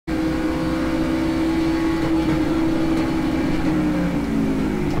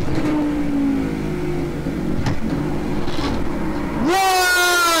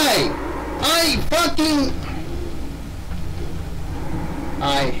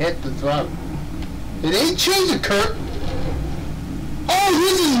hit the throttle. Did they change the curve? Oh,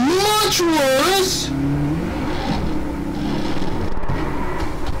 this is much worse!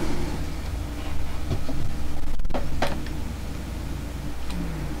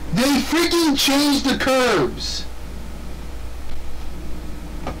 They freaking changed the curbs!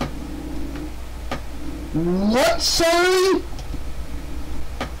 What, sorry?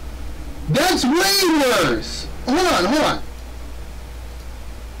 That's way worse! Hold on.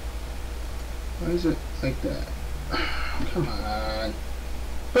 Why is it like that? Come on.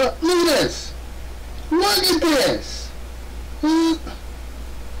 But look at this! Look at this!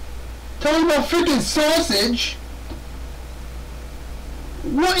 Talking about freaking sausage!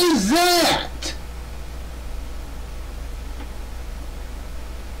 What is that?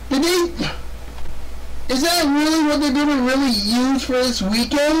 Did they... Is that really what they're gonna really use for this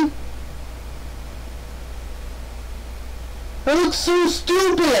weekend? That looks so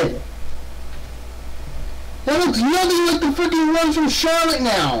stupid! That looks nothing like the freaking one from Charlotte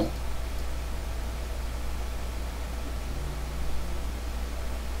now!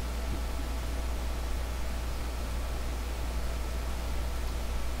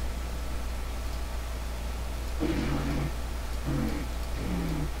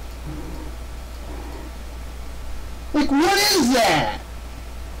 Like, what is that?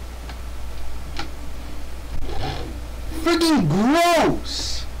 Freaking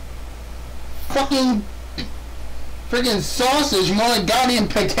gross! Freaking sausage, more like goddamn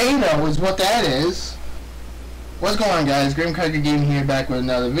potato is what that is. What's going on, guys? Grim Cracker Game here, back with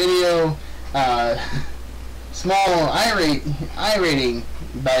another video. Small iRating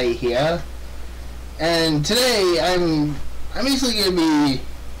buddy here. And today I'm basically gonna be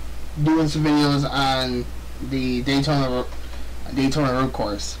doing some videos on the Daytona road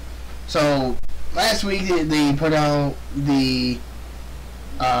course. So last week they put out the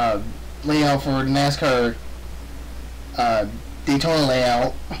layout for the NASCAR Daytona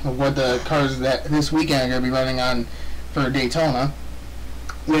layout of what the cars that this weekend are going to be running on for Daytona,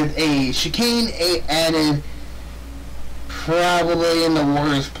 with a chicane added probably in the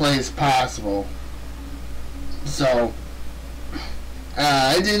worst place possible. So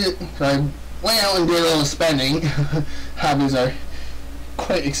I did it. So I went out and did a little spending. Hobbies are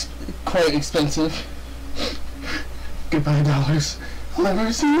quite expensive. Goodbye dollars. I'll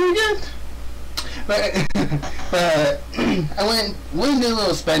never see you again. But I went and did a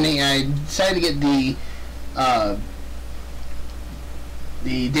little spending, and I decided to get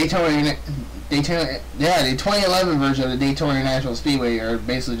the Daytona, yeah, the 2011 version of the Daytona International Speedway, or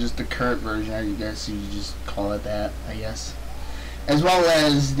basically just the current version. I guess you just call it that, I guess. As well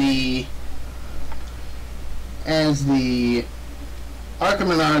as the Arkham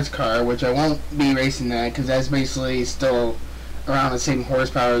Menards car, which I won't be racing that because that's basically still around the same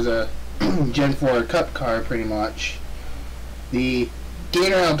horsepower as a Gen 4 Cup car, pretty much. The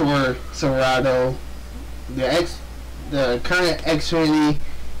Gator Outdoor Silverado, the current Xfinity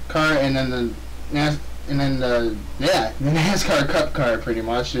car, and then the NASCAR Cup car, pretty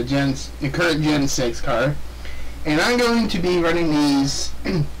much the current Gen 6 car. And I'm going to be running these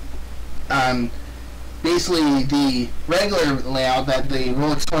basically the regular layout that the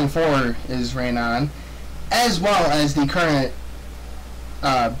Rolex 24 is ran on, as well as the current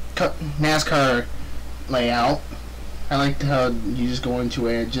NASCAR layout. I like how you just go into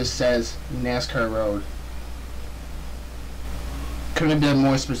it, it just says NASCAR Road. Couldn't have been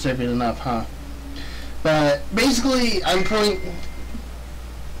more specific enough, huh? But basically, I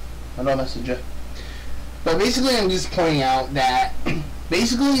don't message you. But basically, I'm just pointing out that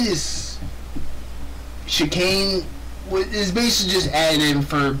basically this chicane is basically just added in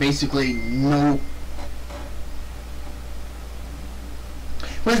for basically no.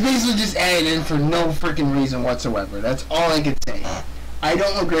 Was basically just added in for no freaking reason whatsoever. That's all I could say. I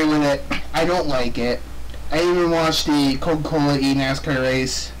don't agree with it. I don't like it. I even watched the Coca-Cola NASCAR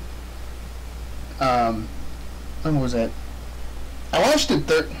race. When was it? I watched it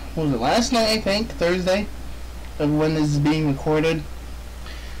what was it, last night, I think? Thursday? Of when this is being recorded.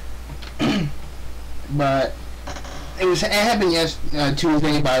 But it happened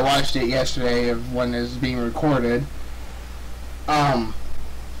Tuesday, but I watched it yesterday of when this is being recorded.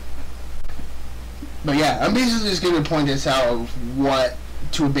 But yeah, I'm basically just going to point this out of what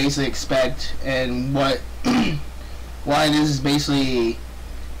to basically expect and what why this is basically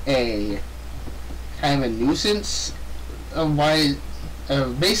a kind of a nuisance of why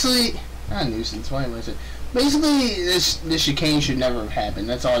basically not a nuisance. Why am I saying? Basically, this chicane should never have happened.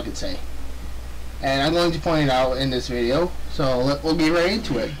 That's all I could say. And I'm going to point it out in this video. So we'll get right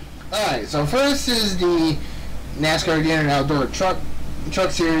into it. All right. So first is the NASCAR Gator Outdoor truck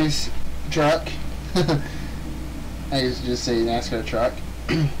Truck Series truck. I just say NASCAR truck.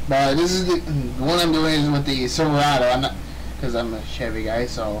 But this is the one I'm doing is with the Silverado. I'm not, because I'm a Chevy guy,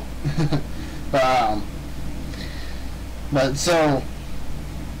 so. but so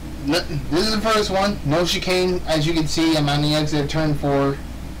this is the first one. No chicane, as you can see. I'm on the exit of turn 4.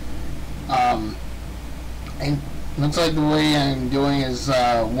 And looks like the way I'm doing is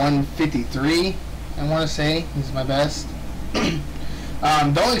 153. I want to say is my best.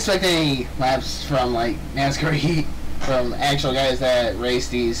 Don't expect any laps from like NASCAR Heat from actual guys that race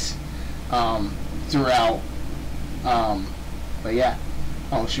these throughout. But yeah.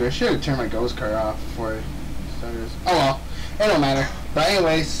 Oh sure, I should have turned my ghost car off before it started. Oh well, it don't matter. But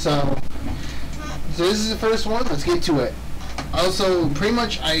anyway, so this is the first one. Let's get to it. Also, pretty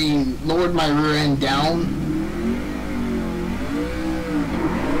much I lowered my rear end down.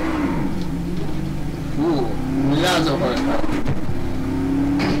 Ooh, that was a horsepower.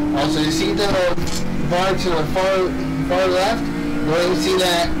 Also, you see the bar to the far left? You don't see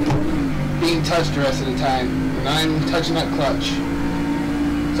that being touched the rest of the time. And I'm touching that clutch.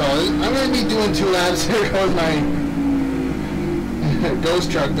 So I'm going to be doing 2 laps. Here goes my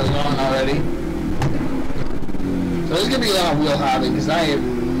ghost truck that's on already. So there's going to be a lot of wheel hopping because I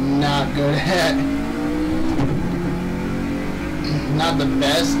am not good at, not the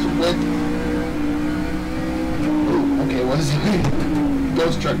best with, ooh, okay, what is it?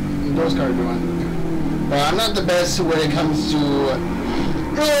 Ghost car doing? Well, I'm not the best when it comes to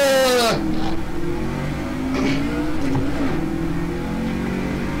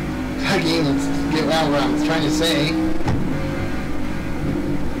again, let's get around what I'm trying to say.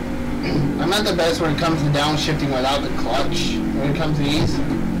 I'm not the best when it comes to downshifting without the clutch. When it comes to these,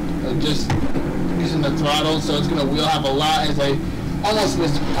 just using the throttle, so it's gonna wheel hop a lot as I almost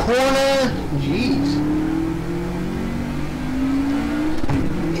missed a corner. Jeez.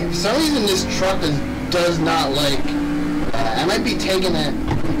 For some reason this truck does not like I might be taking it.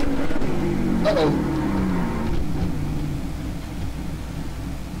 Uh-oh.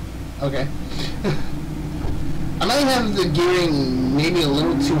 Okay. I might have the gearing maybe a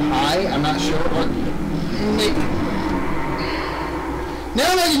little too high. I'm not sure. But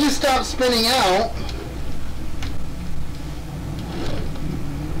now that I can just stop spinning out.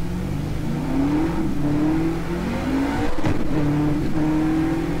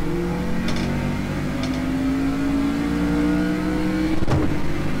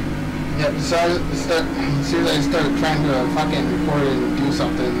 So as soon as I start trying to fucking record it and do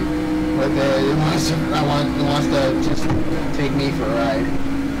something with it, it wants to just take me for a ride.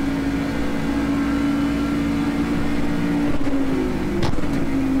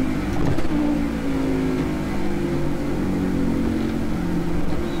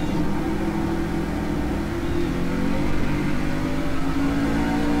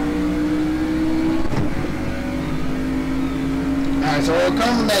 Alright, so we're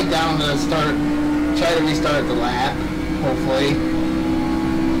coming back down to start, try to restart the lap, hopefully.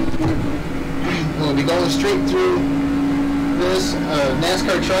 We'll be going straight through this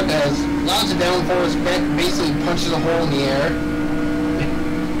NASCAR truck that has lots of downforce, basically punches a hole in the air.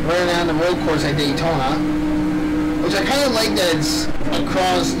 Running on the road course at Daytona, which I kind of like that it's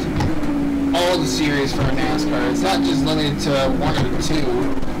across all the series for NASCAR. It's not just limited to 1 or 2.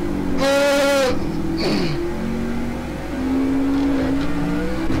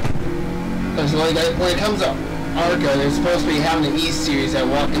 Because like when it comes to ARCA, they're supposed to be having the East Series at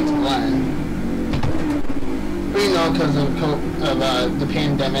Watkins Glen. But you know, because of the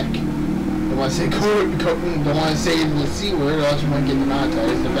pandemic, don't want to say don't want to say the C word, or else you might get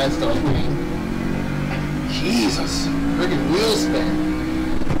demonetized. The best stuff thing. Jesus, freaking wheel spin.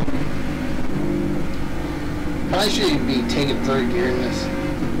 Probably should be taking 3rd gear in this.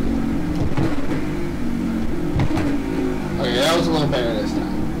 Okay, that was a little better this time.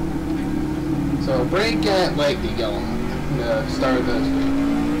 So brake at like the yellow to start this.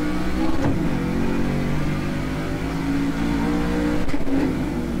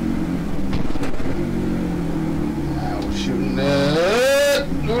 Now shooting it.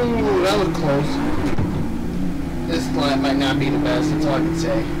 Ooh, that was close. This lap might not be the best, that's all I can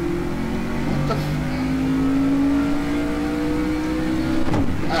say. What the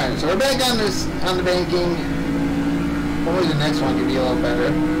Alright, so we're back on this on the banking. Hopefully the next one could be a little better.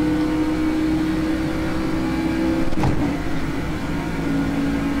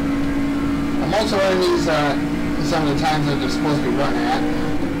 I'm also running these some of the times that they're supposed to be running at.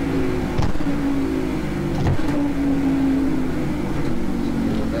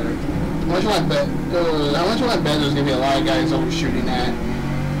 Better. How much will I bet there's gonna be a lot of guys overshooting that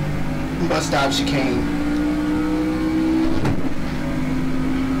bus stop chicane?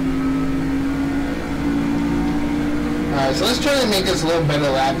 Alright, so let's try to make this a little better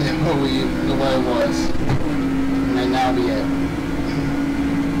lap than what it was. And that'll be it.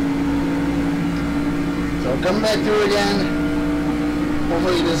 So coming back through again.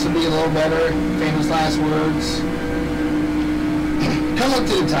 Hopefully this will be a little better. Famous last words. Come up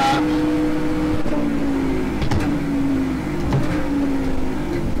to the top.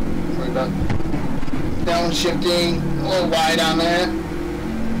 Worry about downshifting. A little wide on there.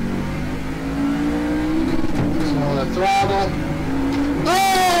 So the throttle. Oh,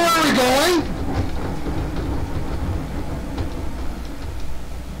 where are we going?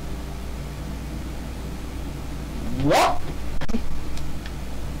 What?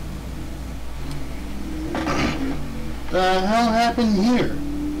 The hell happened here?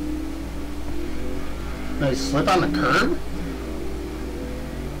 Did I slip on the curb?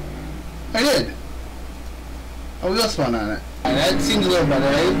 I did. Oh, wheel spun on it. That seems a little better.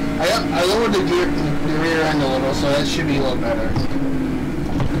 I lowered the rear end a little, so that should be a little better.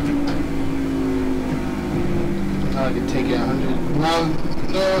 I could take it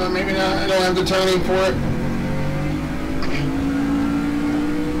 100. No, maybe not. I don't have the turning for it.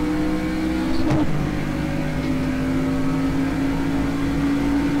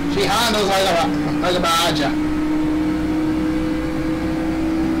 She handles like a badger.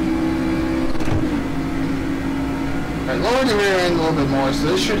 Alright, lower the rear end a little bit more, so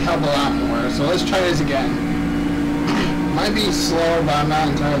this should help a lot more. So let's try this again. Might be slow, but I'm not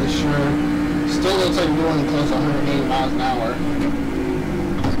entirely sure. Still looks like we're going close to 180 miles an hour.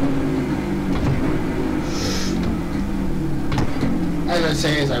 As I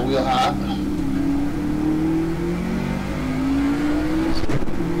say, as I wheel hop.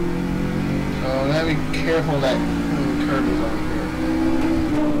 So gotta be careful that the curb is over here.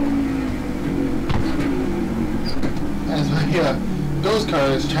 As my ghost car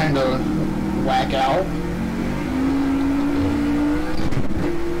is trying to whack out.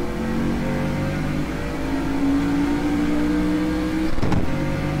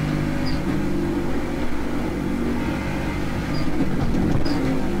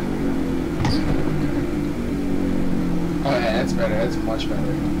 Oh yeah, that's better. That's much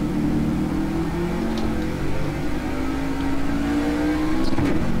better.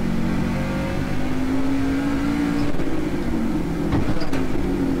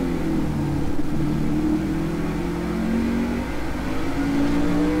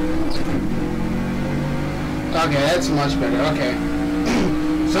 Okay, that's much better. Okay.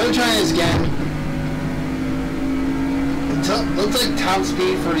 So we're trying this again. It looks like top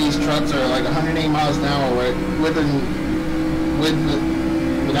speed for these trucks are like 180 miles an hour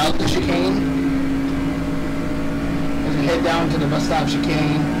without the chicane. As we head down to the bus stop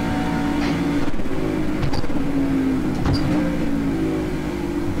chicane.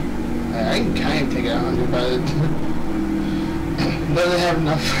 I can kind of take it 100, but it doesn't have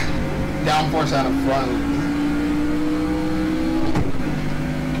enough downforce on the front.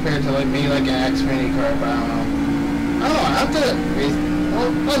 Compared to like maybe like an Xfinity car, but I don't know. I don't know. I have to.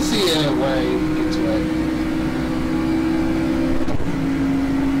 We'll see when I get to it.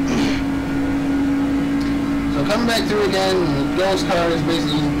 So coming back through again, the ghost car is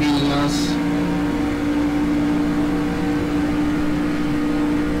basically beating us.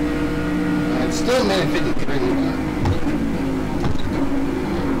 It's still a minute 53.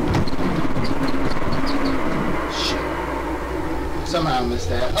 Somehow I missed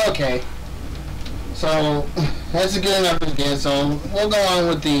that. Okay. So that's a good enough again. So we'll go on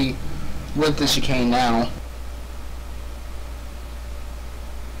with the chicane now.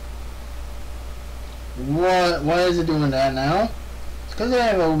 Why is it doing that now? It's because I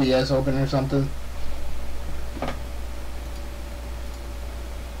have OBS open or something.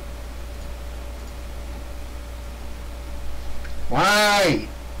 Why?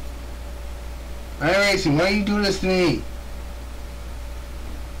 iRacing, why you do this to me?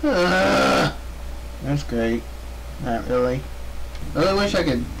 That's great. Not really. I really wish I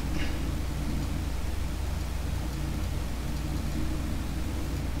could.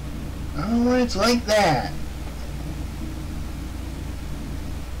 I don't know why it's like that.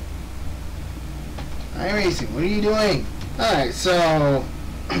 iRacing, what are you doing? Alright, so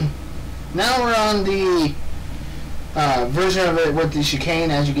now we're on the version of it with the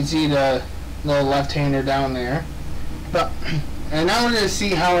chicane. As you can see, the little left-hander down there. And now we're going to see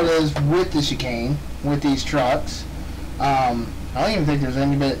how it is with the chicane, with these trucks. I don't even think there's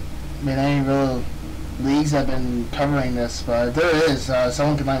been any real leagues that have been covering this, but if there is,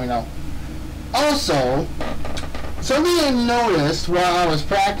 someone can let me know. Also, something I noticed while I was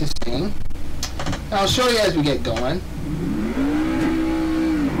practicing, I'll show you as we get going.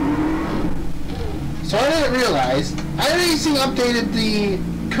 So I didn't realize iRacing updated the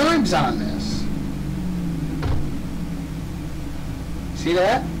curbs on this. See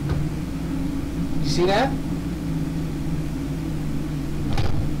that? You see that?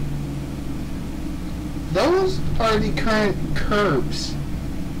 Those are the current curbs.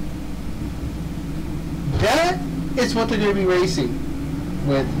 That is what they're going to be racing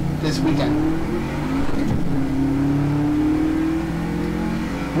with this weekend.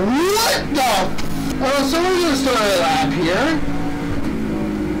 What the? Oh, so we're going to start a lap here.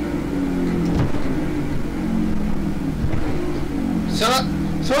 So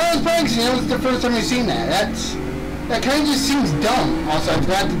I was practicing. That was the first time I've seen that. That kind of just seems dumb. Also, I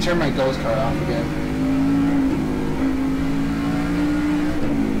forgot to turn my ghost car off again.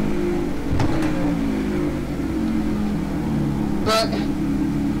 But,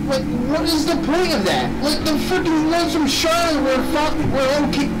 like, what is the point of that? Like, the freaking ones from Charlotte were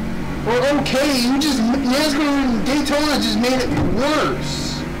okay. Were okay. You just, NASCAR and Daytona just made it worse.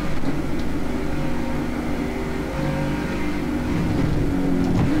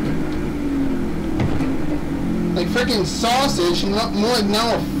 Like freaking sausage, not more like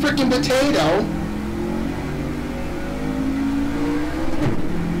now a freaking potato.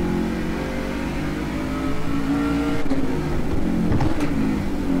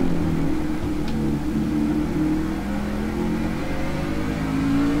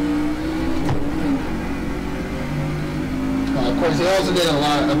 Well, of course, they also did a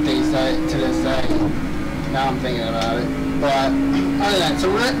lot of updates to this site. Now I'm thinking about it. But other than that, so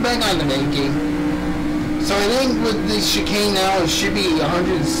we're back on the main game. So I think with the chicane now, it should be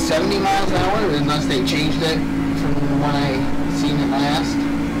 170 miles an hour, unless they changed it from when I seen it last.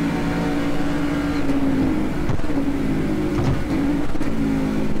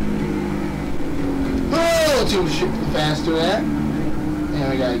 Oh, too fast to that. And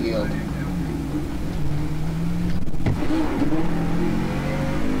we gotta yield.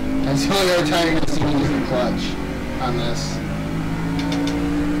 That's the only other time you're gonna see me use the clutch on this.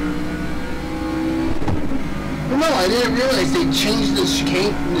 No, I didn't realize they changed the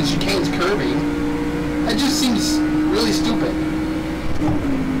chicane's curving. That just seems really stupid.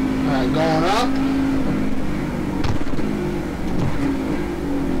 Alright, going up.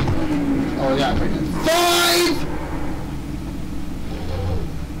 Oh, yeah, freaking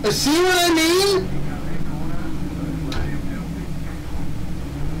 5! See what I mean?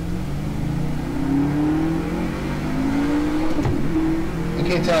 I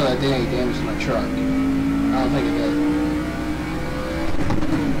can't tell that did any damage to my truck. I don't think it did.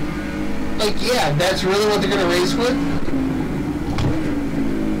 Like, yeah, that's really what they're gonna race with?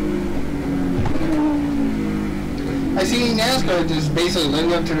 I see NASCAR just basically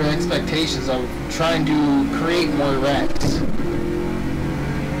living up to their expectations of trying to create more wrecks.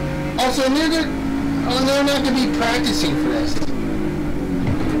 Also, they're not gonna be practicing for this.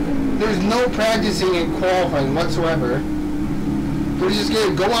 There's no practicing and qualifying whatsoever. They're just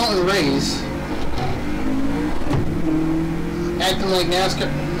gonna go out and race. Acting like NASCAR,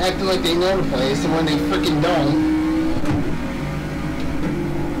 acting like they know the place, and when they freaking don't.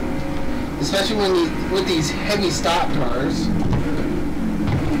 Especially when with these heavy stock cars.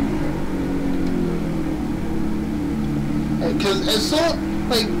 Because it's so,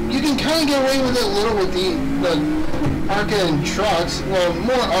 like, you can kind of get away with it a little with the ARCA and trucks. Well,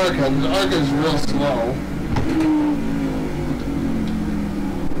 more ARCA, because ARCA is real slow.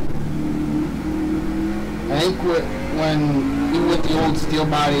 I think when with the old steel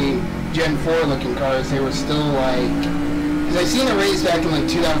body Gen 4 looking cars, they were still like, because I seen a race back in like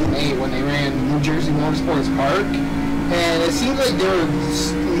 2008 when they ran New Jersey Motorsports Park, and it seemed like they were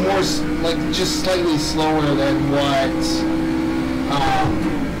more like just slightly slower than what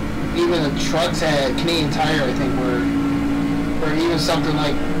even the trucks at Canadian Tire I think were, or even something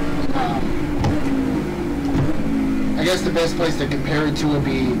like I guess the best place to compare it to would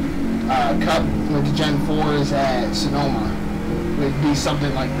be Cup with the Gen 4s at Sonoma. Would be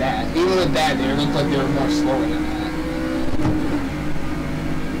something like that. Even with that, they looked like they were more slower than that.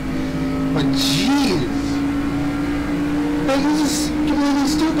 But jeez, like, this is completely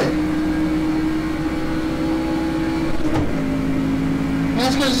stupid.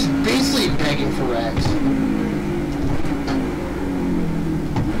 NASCAR's just basically begging for wrecks.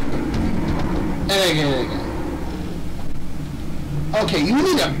 And again. Okay, you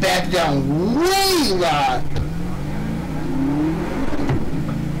need to back down way lot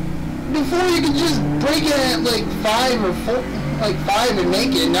before you could just break it at like 5 or 4, like 5 and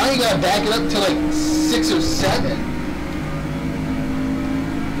make it. Now you gotta back it up to like 6 or 7.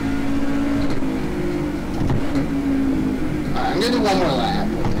 Alright, I'm gonna do one more lap.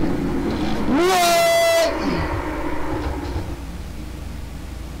 Whoa!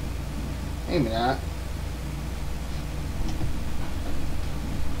 maybe not.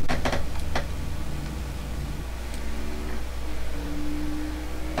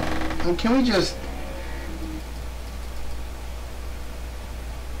 And can we just...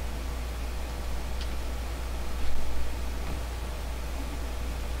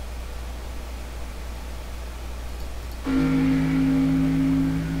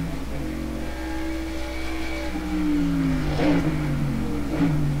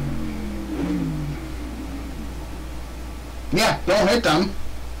 Yeah, don't hit them.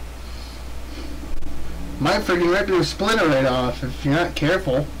 Might freaking rip your splitter right off if you're not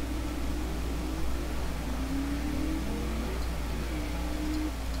careful.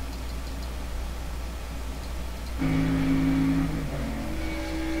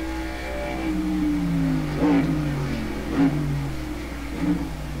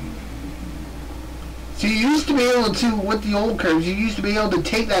 So you used to be able to, with the old curves, you used to be able to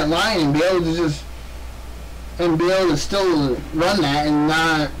take that line and be able to just, and be able to still run that and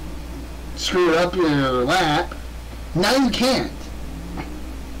not screw up your lap. Now you can't.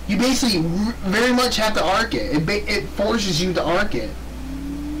 You basically very much have to arc it. It forces you to arc it.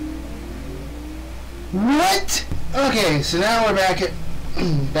 What? Okay, so now we're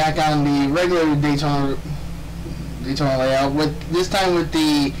back on the regular Daytona layout, with this time with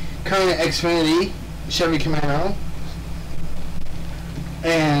the current Xfinity Chevy Camaro,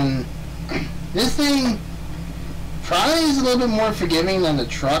 and this thing probably is a little bit more forgiving than the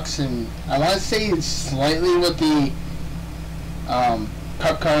trucks, and I want to say it's slightly with the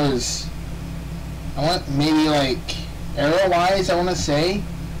Cup cars. I want maybe like aero wise, I want to say.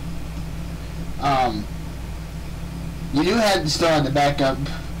 You do have to still have to back up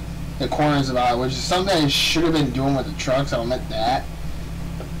the corners a lot, which is something I should have been doing with the trucks. I'll admit that.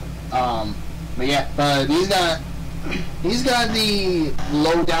 But yeah, but he's got the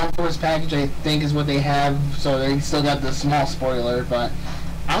low downforce package, I think is what they have. So they still got the small spoiler, but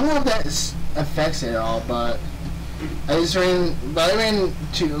I don't know if that affects it at all. But I ran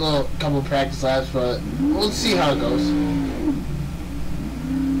a couple practice laps, but we'll see how it goes.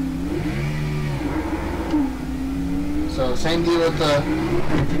 So same deal with the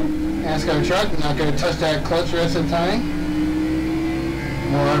NASCAR truck. Not going to touch that clutch the rest of the time.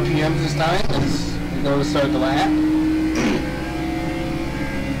 More RPMs this time as we go to start the lap.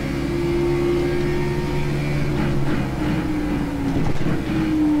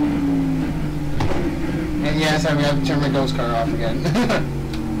 And yes, I'm going to have to turn my ghost car off again.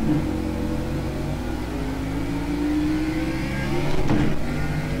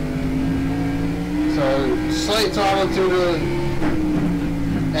 So, slight throttle through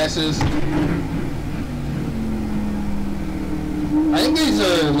the S's. I think these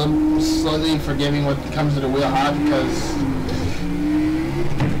are a little slightly forgiving when it comes to the wheel hop, because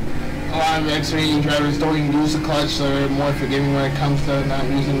a lot of Xfinity drivers don't even use the clutch, so they're more forgiving when it comes to not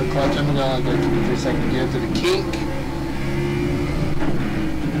using the clutch. I'm going to go to the second gear to the kink.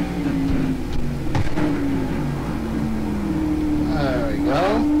 There we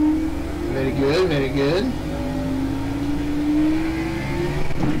go. Very good, very good.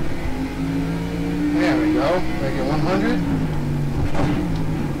 There we go. Make it 100.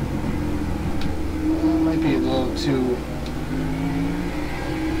 Might be a little too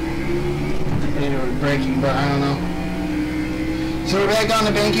braking, but I don't know. So we're back on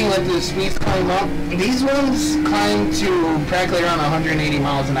the banking, let the speeds climb up. These ones climb to practically around 180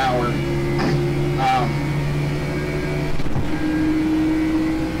 miles an hour.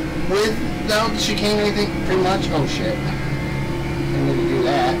 Without chicane or anything, pretty much. Oh shit. I'm gonna do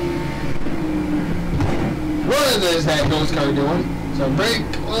that. What is that ghost car doing? So brake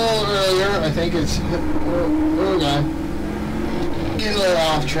a little earlier, I think it's, oh god. Getting a little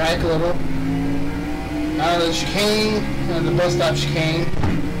off track a little. Out of the chicane, the bus stop chicane.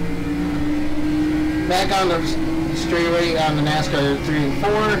 Back on the straightaway on the NASCAR 3 and 4.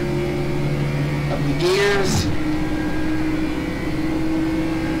 Up the gears.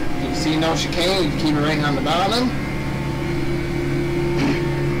 You can see no chicane, you keep it right on the bottom.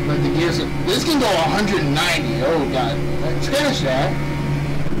 But the gears, this can go 190, oh god. Scratch that.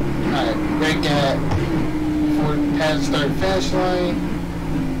 Alright, brake at past start finish line.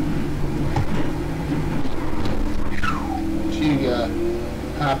 You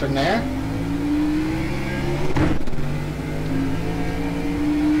hop in there.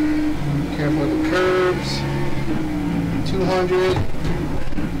 Careful with the curbs. 200.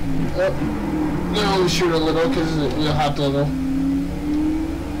 Oh, no, shoot a little because we'll hop a little.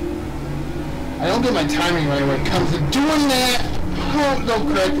 I don't get my timing right when it comes to doing that. Oh, don't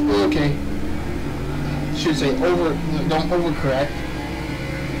correct. Okay. Should say don't overcorrect.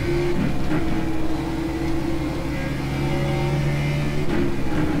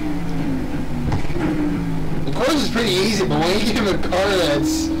 The course is pretty easy, but when you give a car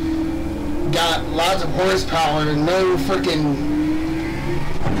that's got lots of horsepower and no freaking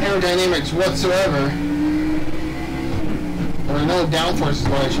aerodynamics whatsoever, or no downforce is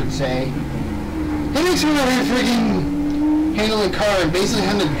what I should say, it makes me want to freaking handle the car and basically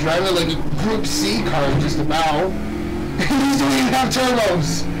have to drive it like a Group C car just about. And these don't even have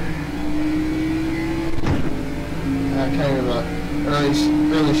turbos. Kind of a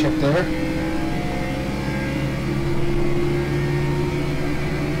early shift there.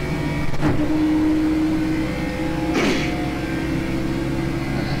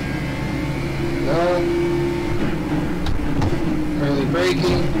 Early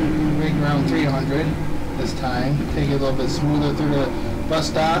braking, brake around 300 this time. Take it a little bit smoother through the bus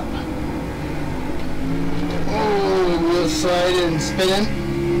stop. Oh, wheel sliding and spinning.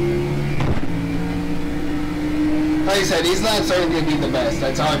 Like I said, these laps aren't going to be the best.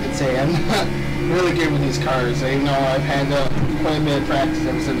 That's all I can say. I'm not really good with these cars. Even though I've had quite a bit of practice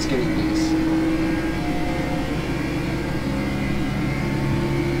ever since getting these.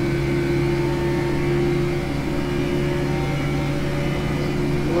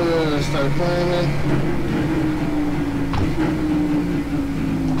 Start climbing.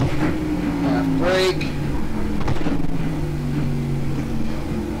 Half brake.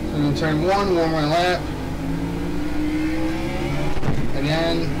 So I'm going to turn one more lap.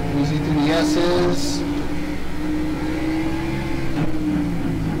 Again, easy through the S's.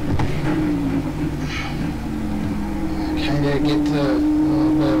 Kind of get to a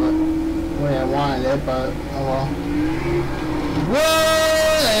little bit of the way I wanted it, but oh well. Whoa!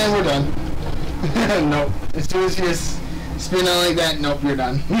 And we're done. Nope. As soon as you just spin out like that, nope, you're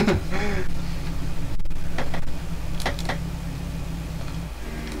done.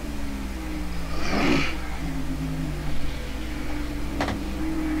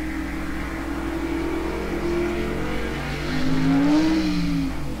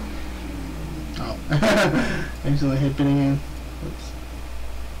 Oh. Actually hit it again. Oops.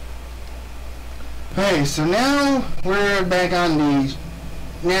 Okay, so now we're back on the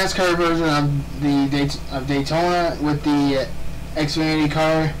NASCAR version of Daytona with the Xfinity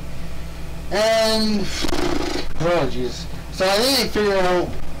car, and oh jeez. So I think I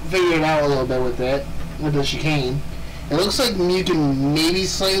figured it out a little bit with it, with the chicane. It looks like you can maybe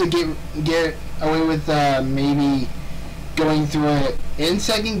slightly get away with maybe going through it in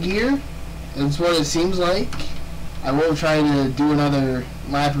second gear. That's what it seems like. I will try to do another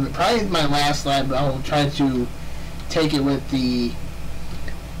lap of it. Probably my last lap, but I'll try to take it with the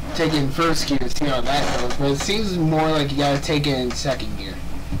in first gear to see how that goes. But it seems more like you gotta take it in second gear.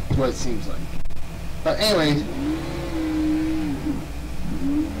 Is what it seems like. But anyway,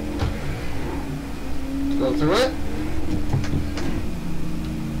 let's go through it.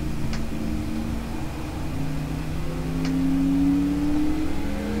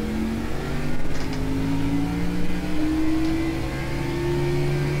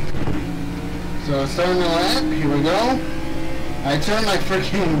 So starting the lap, here we go. I turned my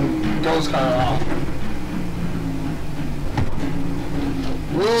freaking ghost car off.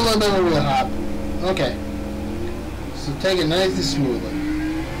 A little bit of a wheel hop. Okay. So take it nice and smoothly.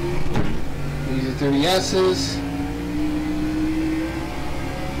 Easy through the S's.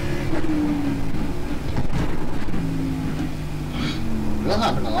 Wheel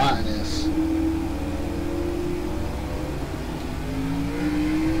hopping a lot in this.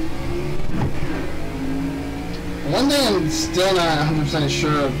 One thing I'm still not 100%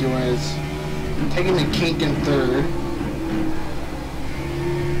 sure of doing is taking the kink in third.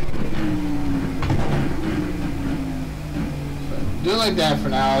 So do it like that for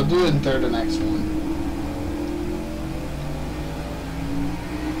now. I'll do it in third the next one.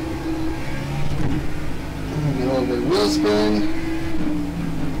 Get a little bit of wheel spin.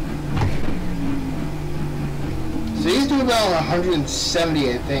 So these do about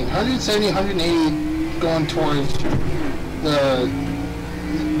 170, I think. 170, 180. Going towards the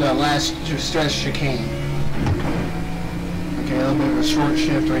last stretch chicane. Okay, a little bit of a short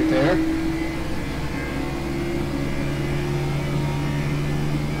shift right there.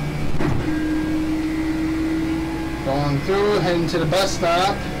 Going through, heading to the bus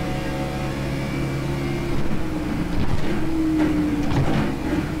stop.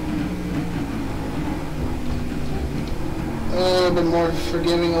 A little bit more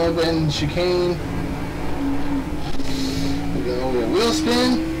forgiving, a little bit in chicane. Wheel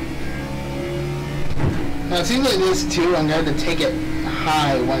spin. Now it seems like this too, I'm going to take it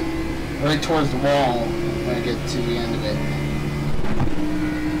high right towards the wall when I get to the end of it.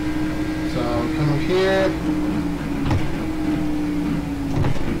 So come up here.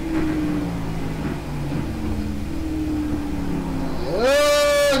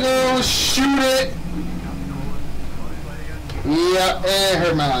 Oh, go shoot it! Yeah, it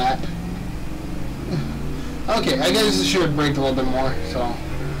hurt my lap. Okay, I guess I should have braked a little bit more, so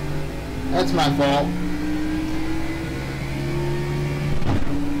that's my fault.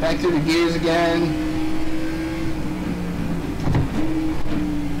 Back through the gears again.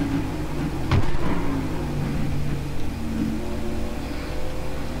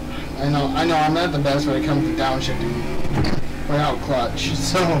 I know I'm not the best when it comes to downshifting without clutch,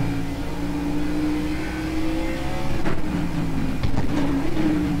 so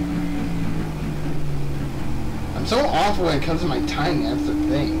I'm so awful when it comes to my timing, that's the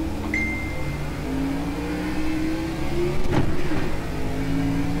thing.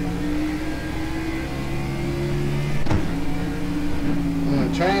 I'm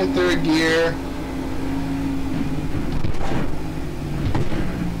gonna try in third gear.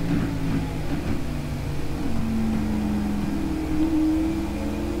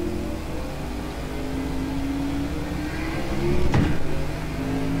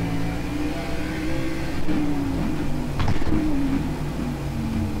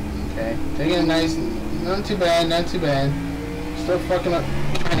 Taking it nice, not too bad, not too bad. Still fucking up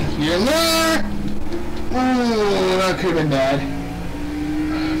kind of here and there. Ooh, that could have been bad.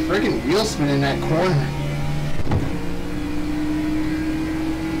 Freaking wheel spin in that corner.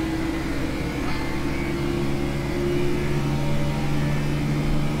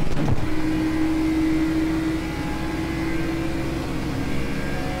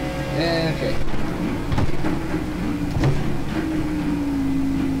 Yeah, okay.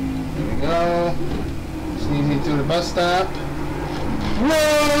 Sneezing through the bus stop.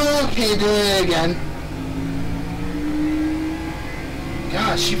 Whoa! Okay, doing it again.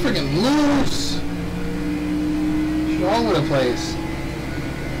 Gosh, she freaking loose. She's all over the place.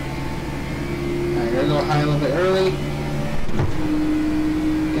 I gotta go high a little bit early.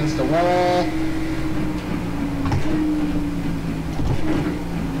 Against the wall.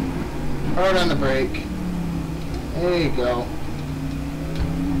 Hard on the brake. There you go.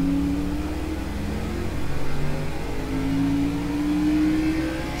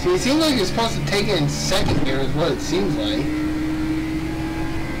 See, it seems like you're supposed to take it in second gear is what it seems like.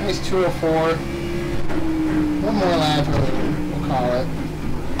 Nice 204. One more lap, we'll call it.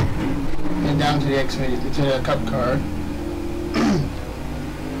 And down to the Xfinity, to the Cup car.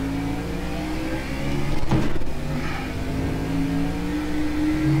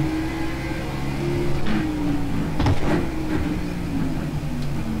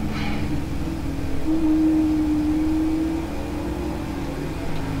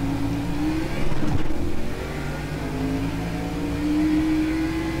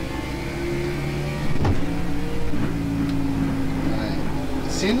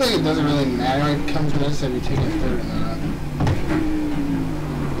 Seems like it doesn't really matter when it comes to this if you take it third or not.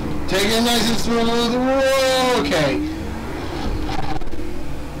 Take it nice and smooth. Whoa, okay.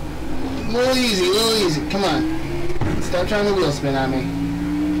 A little easy. Come on. Stop trying to wheel spin on me.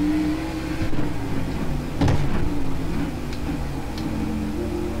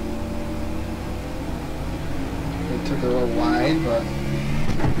 It took a little wide, but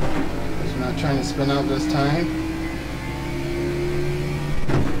I'm not trying to spin out this time.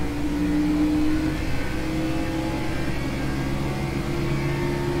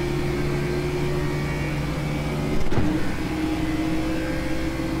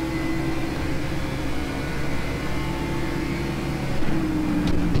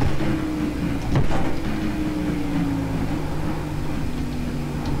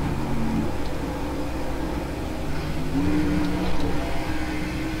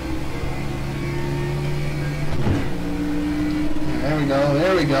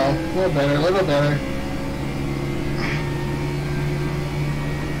 There we go. A little better.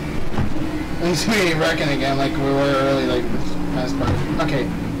 At least we ain't wrecking again like we were early, like this past part. Okay.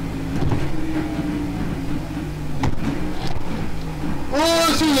 Oh,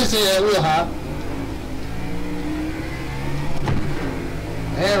 as soon as I say that, we'll hop.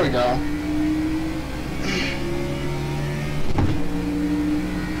 There we go.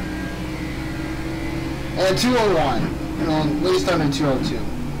 And 201. At least under 202.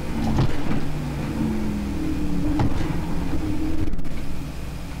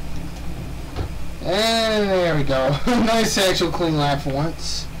 And there we go. Nice actual clean lap for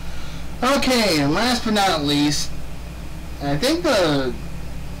once. Okay, and last but not least, I think the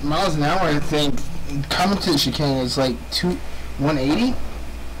miles an hour, coming to the chicane is like 180.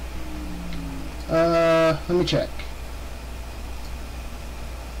 Let me check.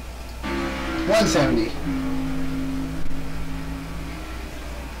 170.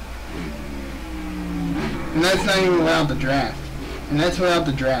 And that's not even without the draft. And that's without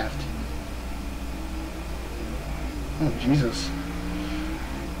the draft. Oh, Jesus.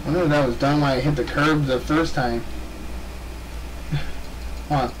 I wonder if that was done when I hit the curb the first time.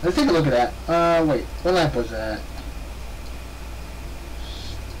 Hold on, let's take a look at that. Wait, what lap was that?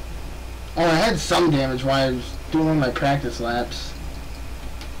 Oh, I had some damage while I was doing one of my practice laps.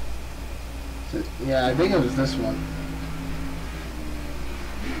 So, yeah, I think it was this one.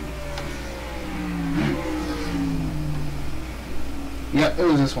 Yep, it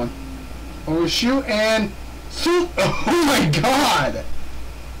was this one. Overshoot and shoot! Oh my god!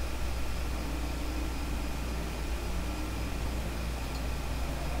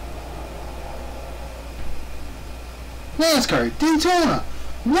 NASCAR, Daytona,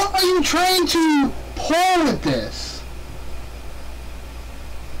 what are you trying to pull with this?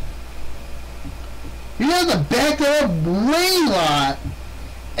 You have to back that up way a lot,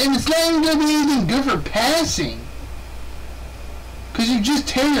 and it's not even going to be anything good for passing. Because you just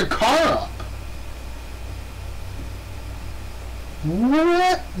tear your car up.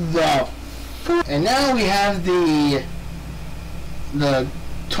 What the fuck? And now we have the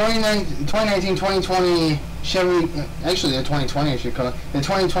 2019-2020 Chevy, actually the 2020 I should call it, the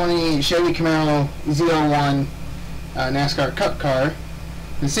 2020 Chevy Camaro 01 NASCAR Cup car.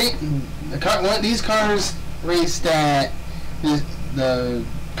 These cars raced at the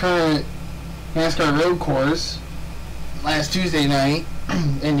current NASCAR road course last Tuesday night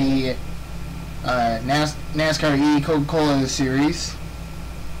in the NASCAR E Coca-Cola series,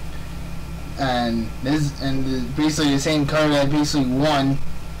 and basically the same car that basically won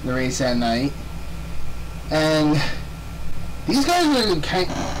the race that night. And these guys are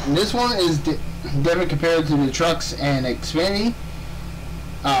this one is different compared to the trucks and Xfinity.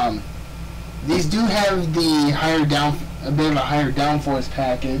 These do have the a bit of a higher downforce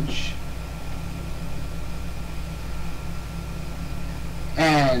package,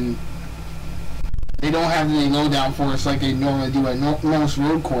 and they don't have the low downforce like they normally do at most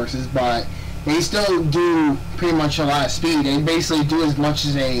road courses, but they still do pretty much a lot of speed. They basically do as much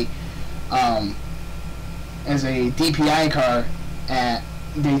as a DPI car at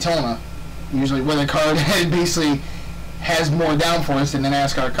Daytona, usually with a car that basically has more downforce than a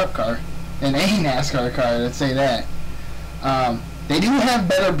NASCAR Cup car, than a NASCAR car, let's say that. They do have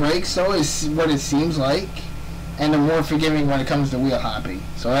better brakes, though, is what it seems like, and they're more forgiving when it comes to wheel hopping.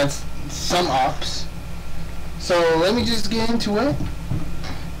 So that's some ups. So let me just get into it.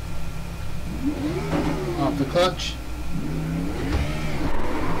 Off the clutch.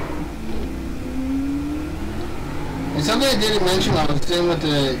 And something I didn't mention while I was sitting with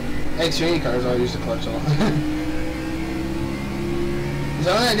the Xfinity cars, I'll use the clutch off.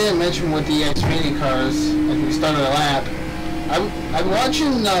 Something I didn't mention with the Xfinity cars as we started a lap, I'm watching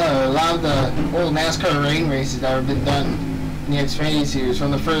a lot of the old NASCAR rain races that have been done in the Xfinity series, from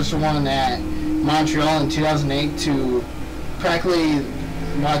the first one at Montreal in 2008 to practically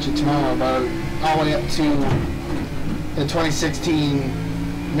watch it tomorrow, about all the way up to the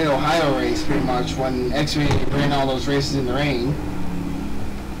 2016 Mid-Ohio race, pretty much, when Xfinity ran all those races in the rain.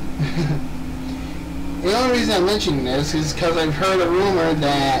 The only reason I'm mentioning this is because I've heard a rumor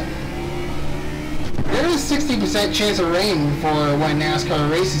that there is a 60% chance of rain for when NASCAR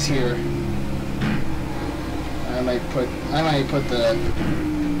races here. I might put the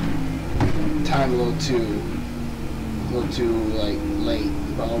time a little too like late,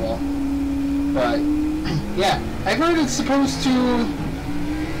 blah blah blah. But yeah, I've heard it's supposed to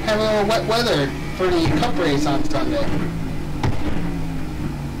have a little wet weather for the Cup race on Sunday.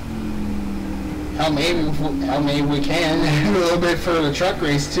 Hell, maybe we can a little bit for the truck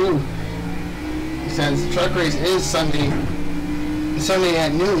race too, since the truck race is Sunday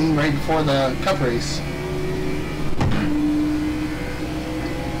at noon, right before the Cup race.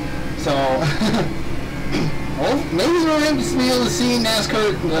 So, well, maybe we'll have to be able to see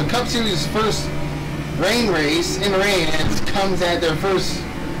NASCAR, the Cup Series' first rain race in the rain, and it comes at their first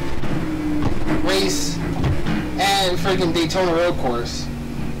race at freaking Daytona road course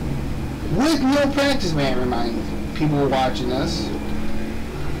with no practice, man. Remind people watching us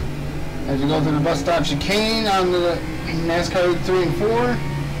as we go through the bus stop chicane on the NASCAR 3 and 4.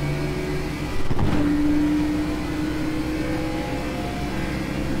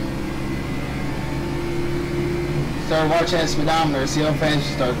 Start watching that speedometer, see how fast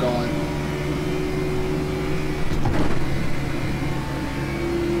you start going.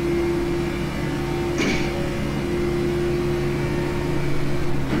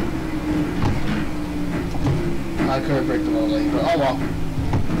 I could have braked a little late, but oh well.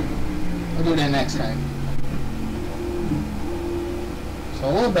 We'll do that next time. So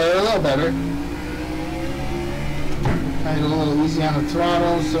a little better, a little better. Trying to go a little easy on the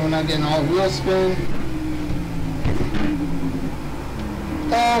throttle so we're not getting all wheel spin.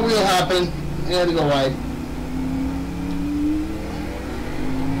 Oh, wheel hopping. I had to go wide.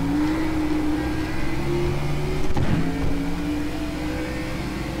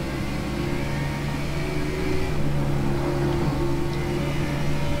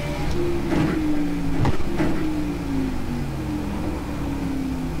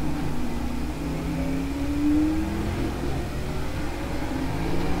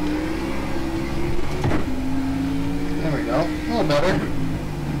 Better.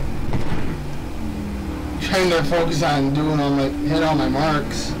 Trying to focus on doing all my hit all my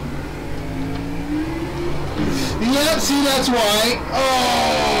marks. Yep, see that's why.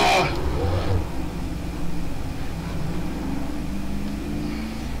 Oh,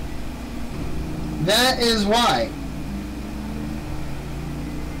 that is why.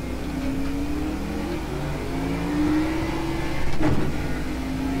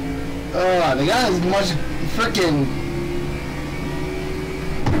 Oh, they got as much freaking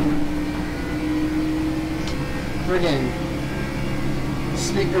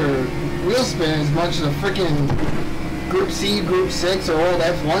speaker wheel spin as much as a freaking Group C, Group 6 or old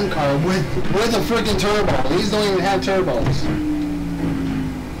F1 car with a freaking turbo. These don't even have turbos.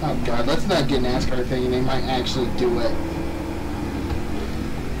 Oh god, let's not get NASCAR thinking they might actually do it.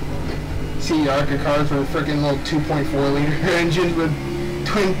 See ARCA cars for a freaking little 2.4 liter engines with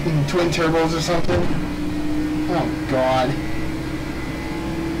twin turbos or something. Oh god.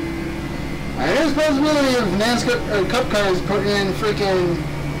 There's a possibility of NASCAR or Cup cars putting in freaking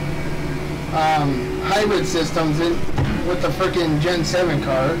hybrid systems in with the freaking Gen 7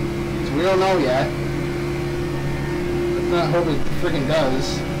 car. So we don't know yet. Let's not hope it freaking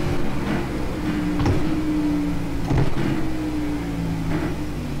does.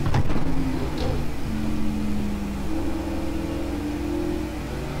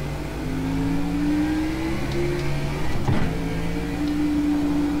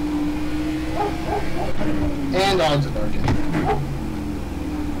 And dogs are barking.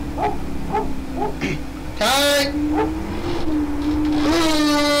 Kai!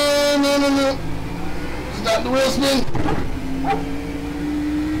 No. Stop the wheel spin.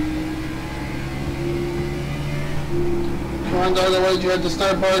 Come on, dog, otherwise you have to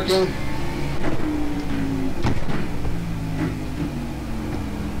start barking.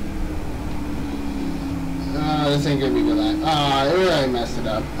 This ain't gonna be good. It really messed it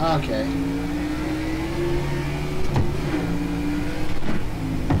up. Okay.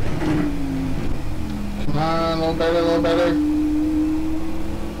 Come on, a little better, a little better.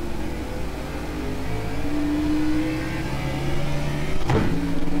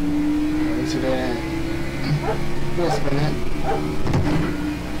 Let's do that. Wheel spin it.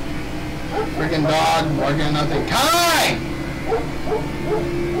 Freaking dog, barking nothing. Kai!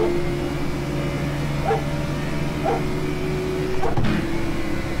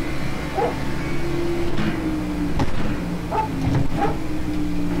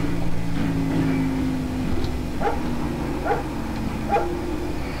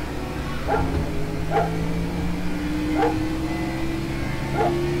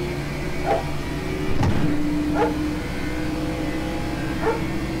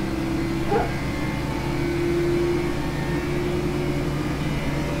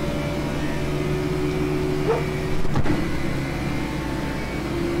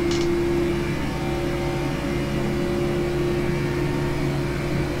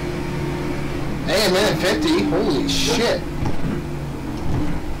 Hey, a minute 50. Holy shit.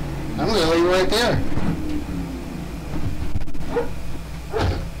 I'm gonna leave it right there.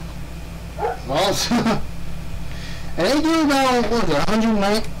 Well, and they do about, what is it,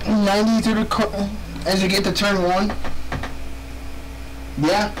 190 through the as you get to turn 1?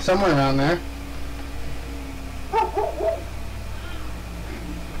 Yeah, somewhere around there.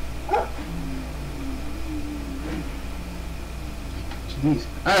 Jeez.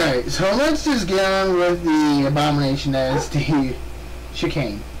 Alright, so let's just get on with the abomination that is the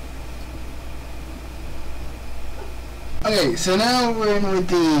chicane. Okay, so now we're in with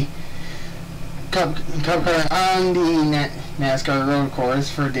the Cup car on the NASCAR road course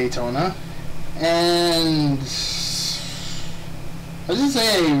for Daytona. And let's just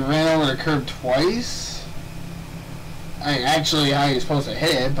say I ran over the curb twice. I mean, actually, how you're supposed to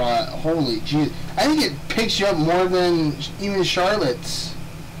hit it, but holy jeez. I think it picks you up more than even Charlotte's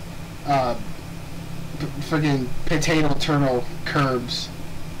freaking potato turtle curbs.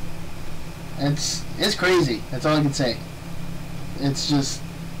 It's crazy. That's all I can say. It's just...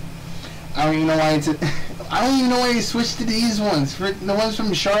 I don't even know why it's. I don't even know why they switched to these ones. For the ones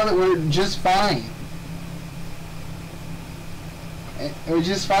from Charlotte were just fine. It was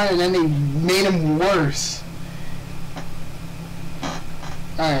just fine, and then they made them worse.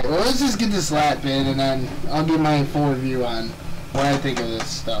 Alright, well, let's just get this lap in, and then I'll give my full review on what I think of this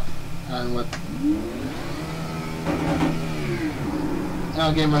stuff. I'll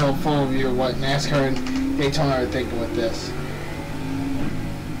give my whole full review of what NASCAR and Daytona are thinking with this.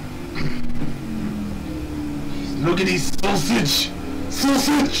 Look at these sausage!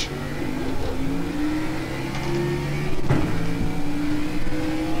 Sausage!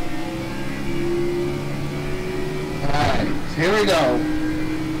 Alright, so here we go.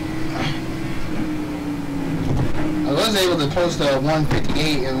 I was able to post a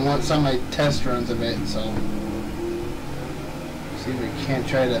 158 in some of my test runs of it, so see if we can't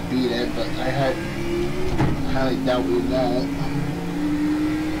try to beat it, but I highly doubt we won't.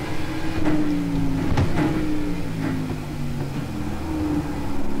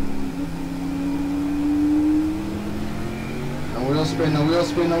 No wheel spin, no wheel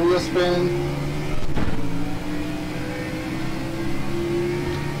spin, no wheel spin.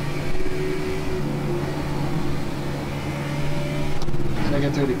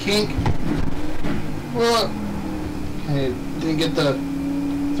 Get through the kink. Well, I didn't get the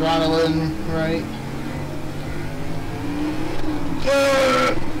throttle in right.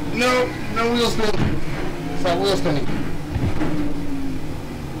 No wheel spin. Stop wheel spinning.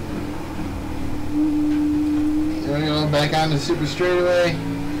 There we go, back on the super straightaway.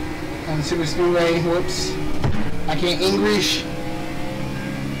 On the super speedway. Whoops. I can't English.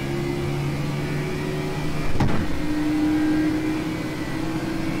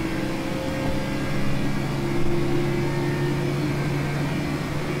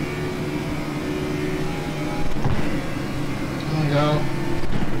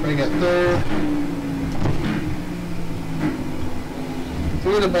 Third.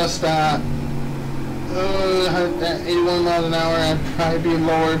 Through the bus stop. 81 miles an hour. I'd probably be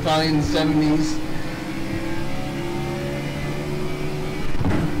lower, probably in the 70s.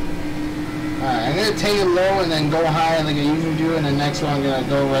 Alright, I'm going to take it low and then go high like I usually do, and the next one I'm going to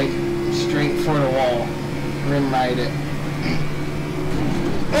go right straight for the wall. Rim ride it.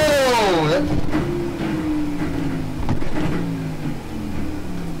 Oh!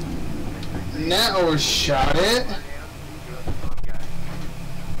 That overshot it.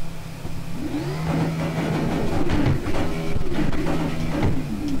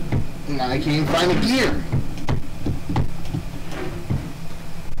 Now I can't even find a gear.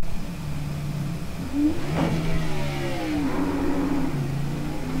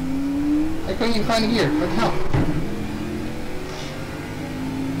 I couldn't even find a gear. What the hell?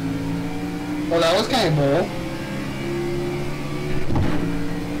 Well, that was kind of bull.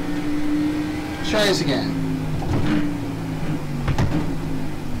 Try this again.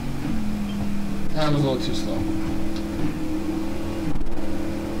 That was a little too slow.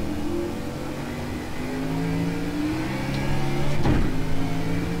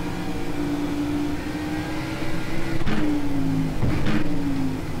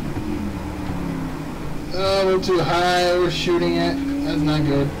 Oh, a little too high, overshooting it. That's not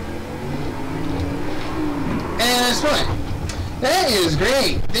good. And it's fine. That is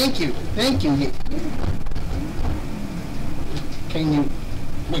great. Thank you. Thank you. Can you...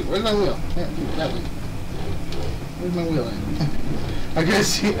 Wait, where's my wheel? Yeah, that way. Where's my wheel at? I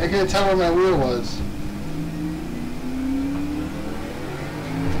couldn't tell where my wheel was.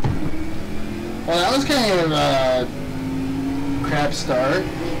 Well, that was kind of a crap start.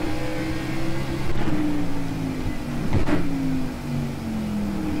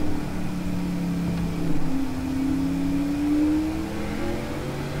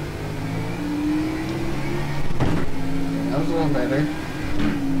 A little better.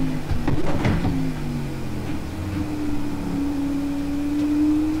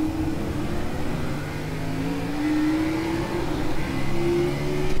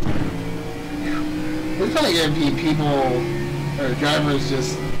 There's probably gonna be people or drivers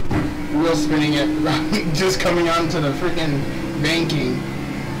just wheel spinning it, just coming onto the freaking banking.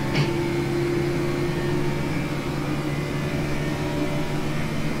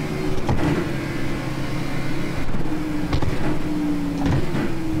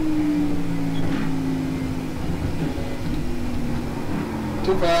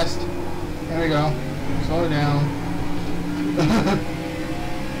 Too fast. There we go. Slow it down.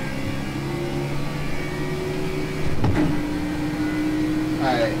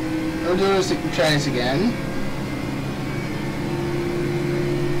 Alright. We'll do this, try this again.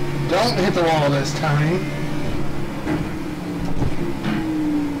 Don't hit the wall this time.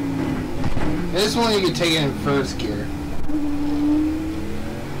 This one you can take it in first gear.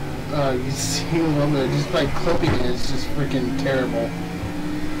 You can see a little bit just by clipping it. It's just freaking terrible.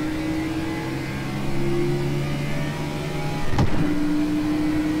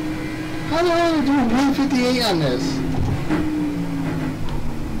 How the hell are they doing 158 on this?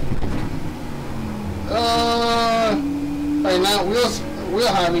 Right now wheel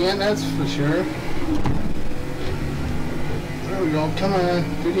hopping it, that's for sure. There we go, come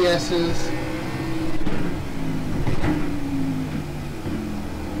on, do the S's.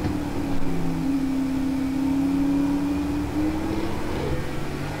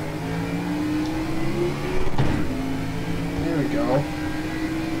 There we go.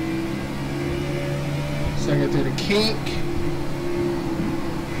 Second through the kink.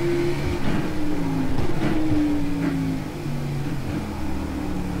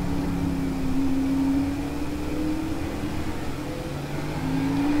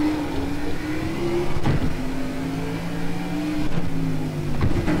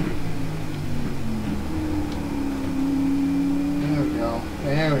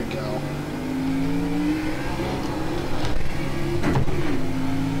 There we go.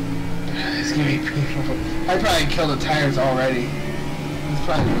 It's gonna be painful. I probably killed the tires already. That's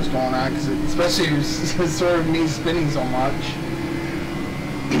probably what's going on, because especially it's sort of me spinning so much.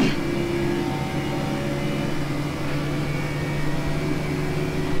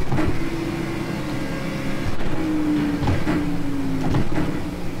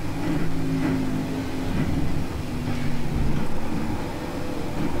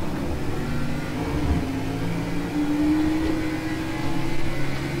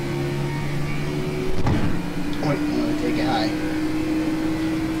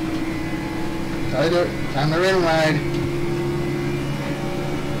 Time to rim ride.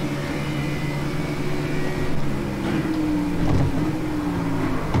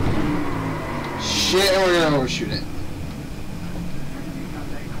 Shit, and we're gonna overshoot it.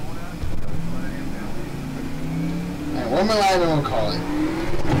 Alright, one more live and we'll call it.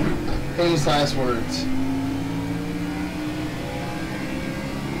 Famous last words.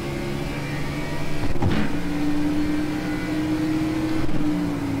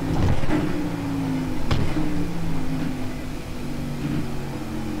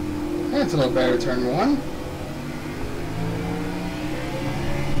 That's a little better, turn one.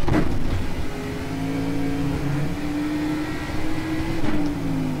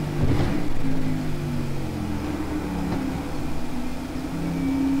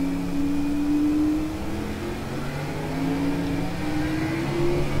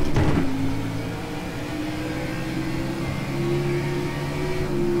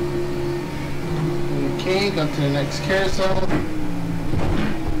 Okay, go to the next carousel.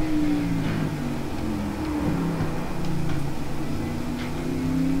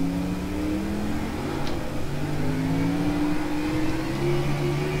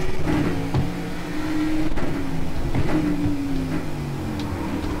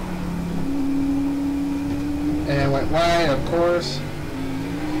 And went wide, of course.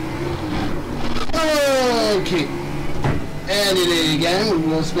 Okay. And did it again with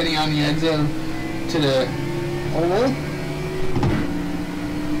wheel spinning on the exit to the oval.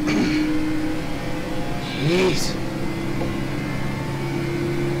 Jeez.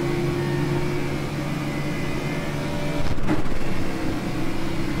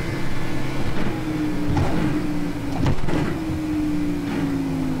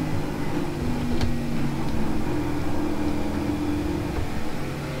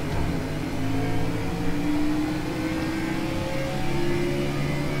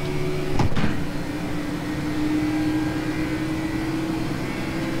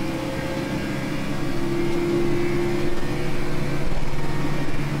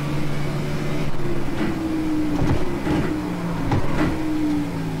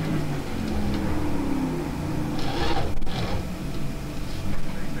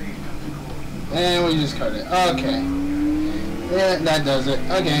 And we just cut it. Okay. Yeah, that does it.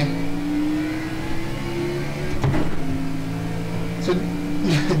 Okay. So,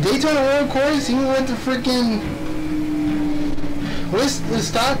 Daytona World Course, even with the freaking... with the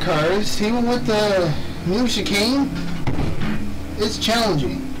stock cars, even with the new chicane, it's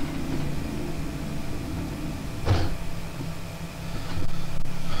challenging.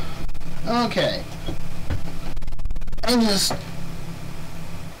 Okay.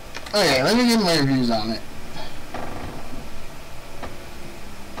 Okay, let me get my reviews on it.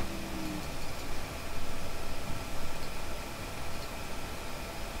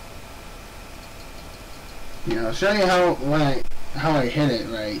 You know, show you how I hit it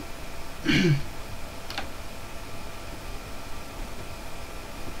right.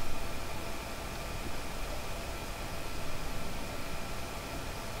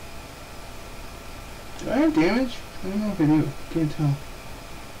 if I do. Can't tell.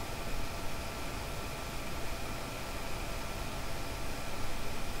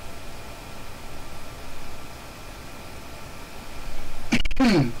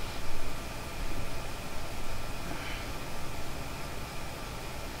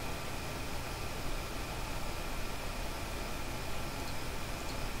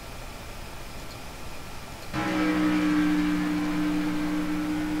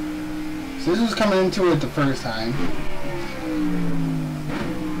 So this was coming into it the first time.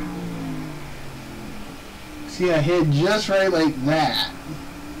 See, I hit just right like that.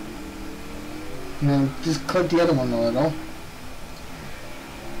 And then just clip the other one a little.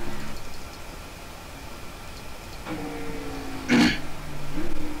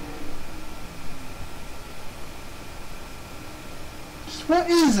 Just what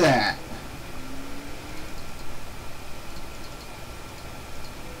is that?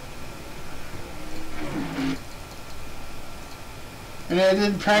 And I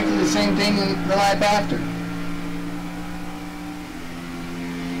did practically the same thing in the lap after.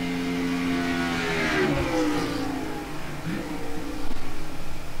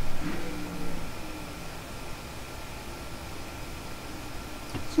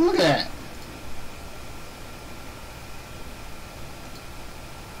 So look at that.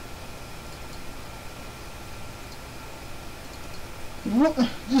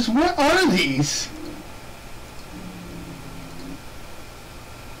 What are these?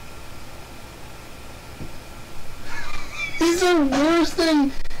 These are worse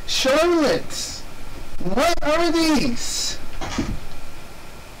than Charlotte's. What are these?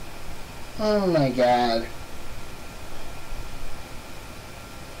 Oh my god.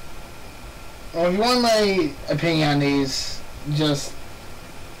 Well, if you want my opinion on these, it's just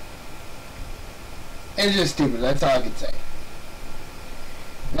stupid. That's all I can say.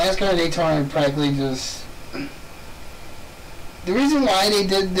 NASCAR and Daytona practically just... The reason why they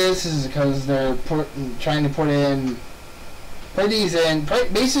did this is because they're trying to put these in,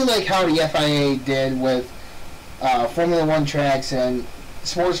 basically like how the FIA did with Formula 1 tracks and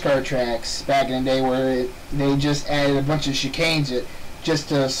sports car tracks back in the day, where they just added a bunch of chicanes just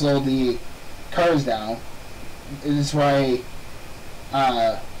to slow the cars down. This is why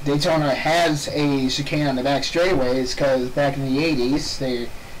Daytona has a chicane on the back straightaways, because back in the 80s they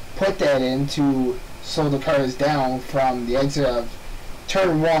put that in to slow the cars down from the exit of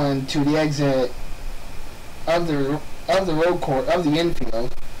turn 1 to the exit of the road course of the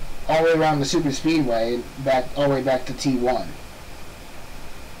infield, all the way around the super speedway, all the way back to T1.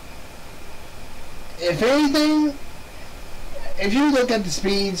 If anything, if you look at the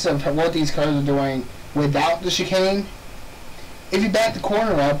speeds of what these cars are doing without the chicane, if you back the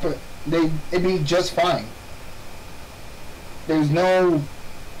corner up, it'd be just fine. There's no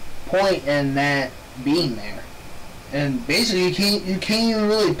point in that being there, and basically you can't even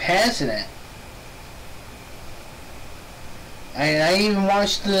really pass in it. I even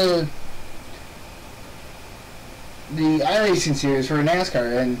watched the iRacing series for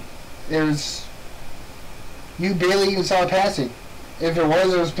NASCAR, and you barely even saw passing. If it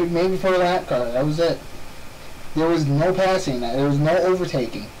was maybe for a lap car. That was it. There was no passing. There was no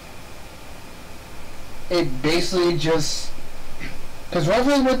overtaking. It basically just... Because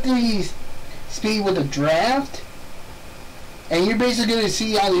roughly with the speed with the draft, and you're basically going to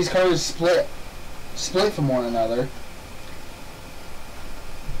see how these cars split from one another.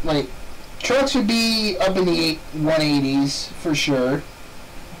 Like, trucks would be up in the 180s for sure.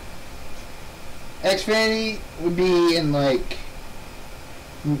 Xfinity would be in like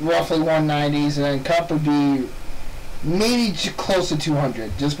roughly 190s, and then Cup would be maybe close to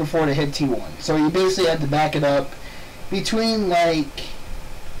 200 just before they hit T1. So you basically have to back it up between like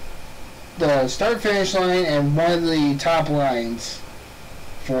the start finish line and one of the top lines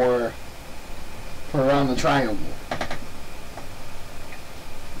for around the triangle.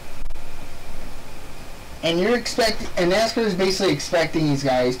 And NASCAR is basically expecting these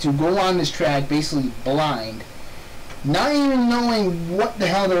guys to go on this track basically blind, not even knowing what the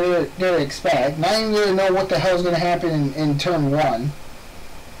hell they're to expect, not even really know what the hell is going to happen in turn 1.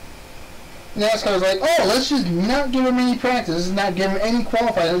 NASCAR's like, oh, let's just not give them any practice, let's not give them any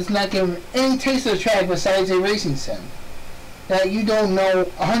qualifying, let's not give them any taste of the track besides a racing sim. That you don't know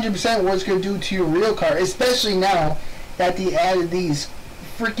 100% what it's going to do to your real car, especially now that they added these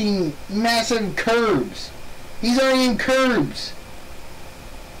freaking massive curbs. These aren't even curbs.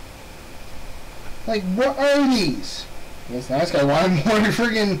 Like, what are these? I guess NASCAR wanted more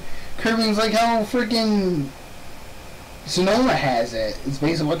freaking curbings like how freaking Sonoma has it. It's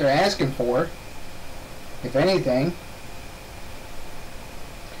basically what they're asking for, if anything.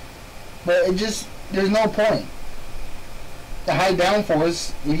 But there's no point. the high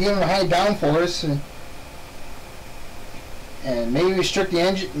downforce. If you give them a high downforce and maybe restrict the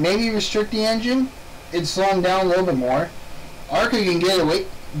engine, it'd slow them down a little bit more. ARCA can get away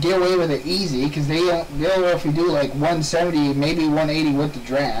with it easy because they'll if you do like 170, maybe 180 with the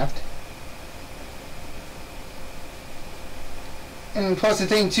draft. And plus the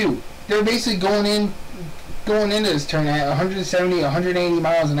thing too, they're basically going into this turn at 170, 180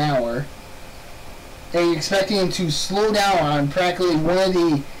 miles an hour. They're expecting him to slow down on practically one of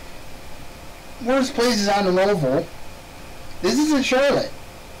the worst places on an oval. This is in Charlotte.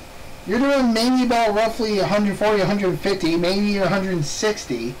 You're doing maybe about roughly 140, 150, maybe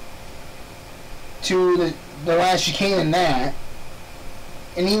 160 to the last chicane in that.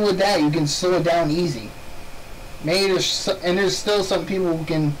 And even with that, you can slow it down easy. Maybe there's still some people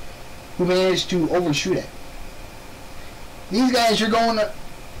who manage to overshoot it. These guys, you're going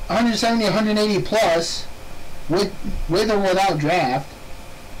 170, 180 plus with or without draft,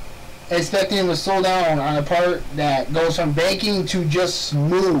 expecting them to slow down on a part that goes from banking to just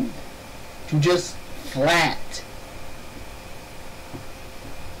smooth, to just flat.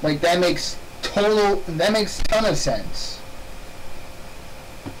 Like that makes a ton of sense.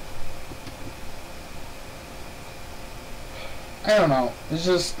 I don't know. It's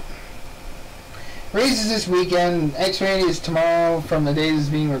just races this weekend. Xfinity is tomorrow from the day this is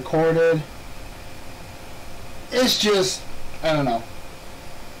being recorded. It's just, I don't know.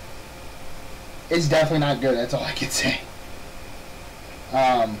 It's definitely not good. That's all I can say.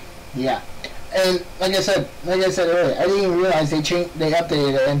 Yeah. And like I said earlier, I didn't even realize they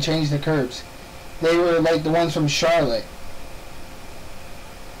updated it and changed the curbs. They were like the ones from Charlotte.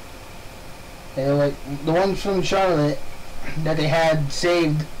 They were like the ones from Charlotte that they had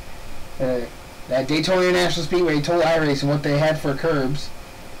saved. That Daytona International Speedway told iRacing what they had for curbs.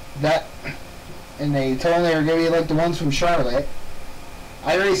 And they told them they were going to be like the ones from Charlotte.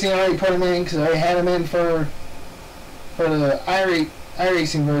 iRacing already put them in because I already had them in for the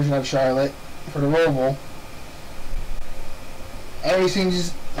iRacing version of Charlotte, for the Roval. iRacing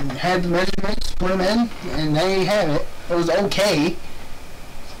just had the measurements, put them in, and there you have it. It was okay.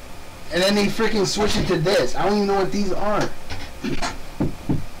 And then they freaking switched it to this. I don't even know what these are.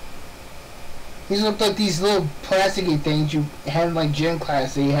 These look like these little plasticky things you had in like gym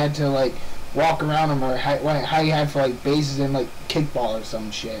class that you had to like walk around them, or how you had for like bases in like kickball or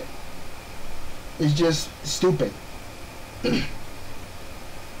some shit. It's just stupid. I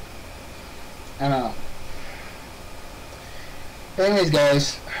don't know. But anyways,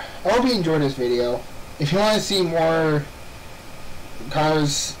 guys, I hope you enjoyed this video. If you want to see more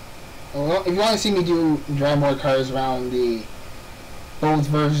cars, if you want to see me drive more cars around both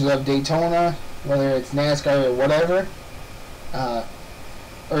versions of Daytona, whether it's NASCAR or whatever,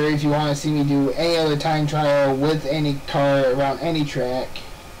 or if you want to see me do any other time trial with any car around any track,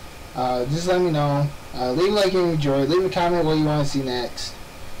 just let me know. Leave a like if you enjoyed. Leave a comment what you want to see next,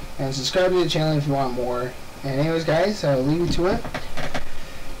 and subscribe to the channel if you want more. And anyways, guys, I'll leave you to it.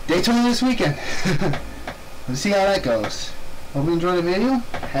 Daytona this weekend. Let's see how that goes. Hope you enjoyed the video.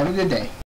 Have a good day.